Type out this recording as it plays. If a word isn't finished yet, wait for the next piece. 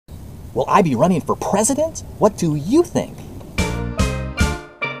Will I be running for president? What do you think?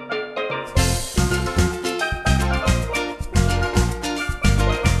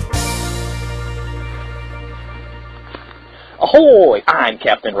 Ahoy! I'm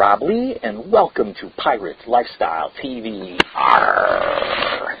Captain Rob Lee, and welcome to Pirate Lifestyle TV.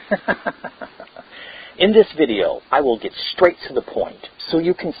 Arrrrr. In this video, I will get straight to the point so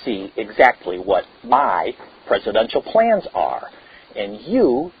you can see exactly what my presidential plans are, and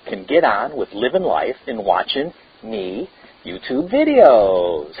you can get on with living life and watching me YouTube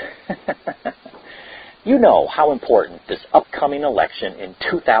videos. You know how important this upcoming election in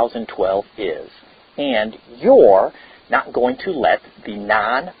 2012 is, and you're not going to let the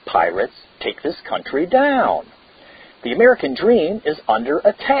non-pirates take this country down. The American dream is under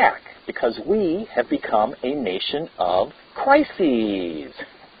attack because we have become a nation of crises.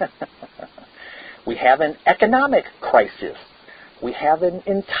 We have an economic crisis. We have an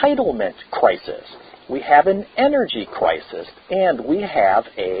entitlement crisis. We have an energy crisis. And we have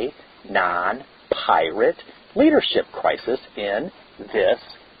a non-pirate leadership crisis in this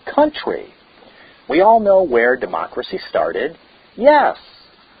country. We all know where democracy started. Yes,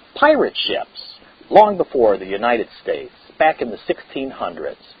 pirate ships. Long before the United States, back in the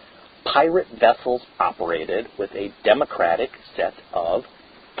 1600s, pirate vessels operated with a democratic set of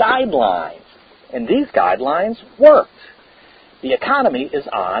guidelines. And these guidelines worked. The economy is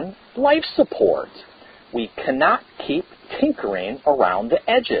on life support. We cannot keep tinkering around the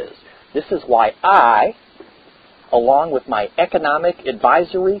edges. This is why I, along with my economic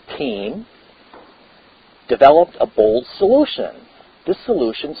advisory team, developed a bold solution. This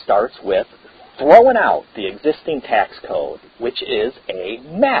solution starts with throwing out the existing tax code, which is a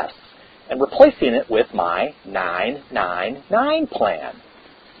mess, and replacing it with my 999 plan.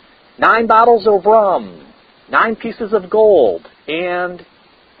 9 bottles of rum, 9 pieces of gold, and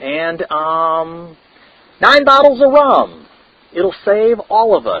 9 bottles of rum. It'll save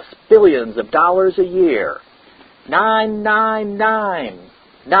all of us billions of dollars a year. 999,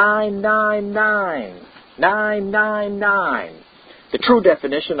 999. 999. The true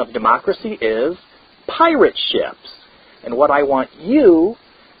definition of democracy is pirate ships. And what I want you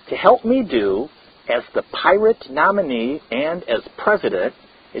to help me do as the pirate nominee and as president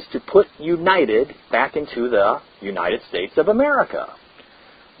is to put United back into the United States of America.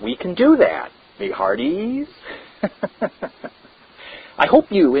 We can do that, me hearties. I hope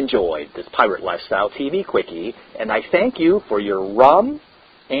you enjoyed this Pirate Lifestyle TV Quickie, and I thank you for your rum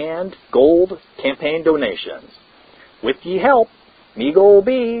and gold campaign donations. With ye help, me goal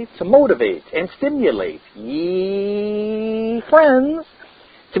be to motivate and stimulate ye friends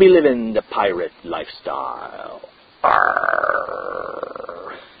to be living the pirate lifestyle.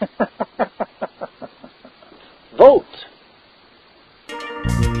 Arrrrr.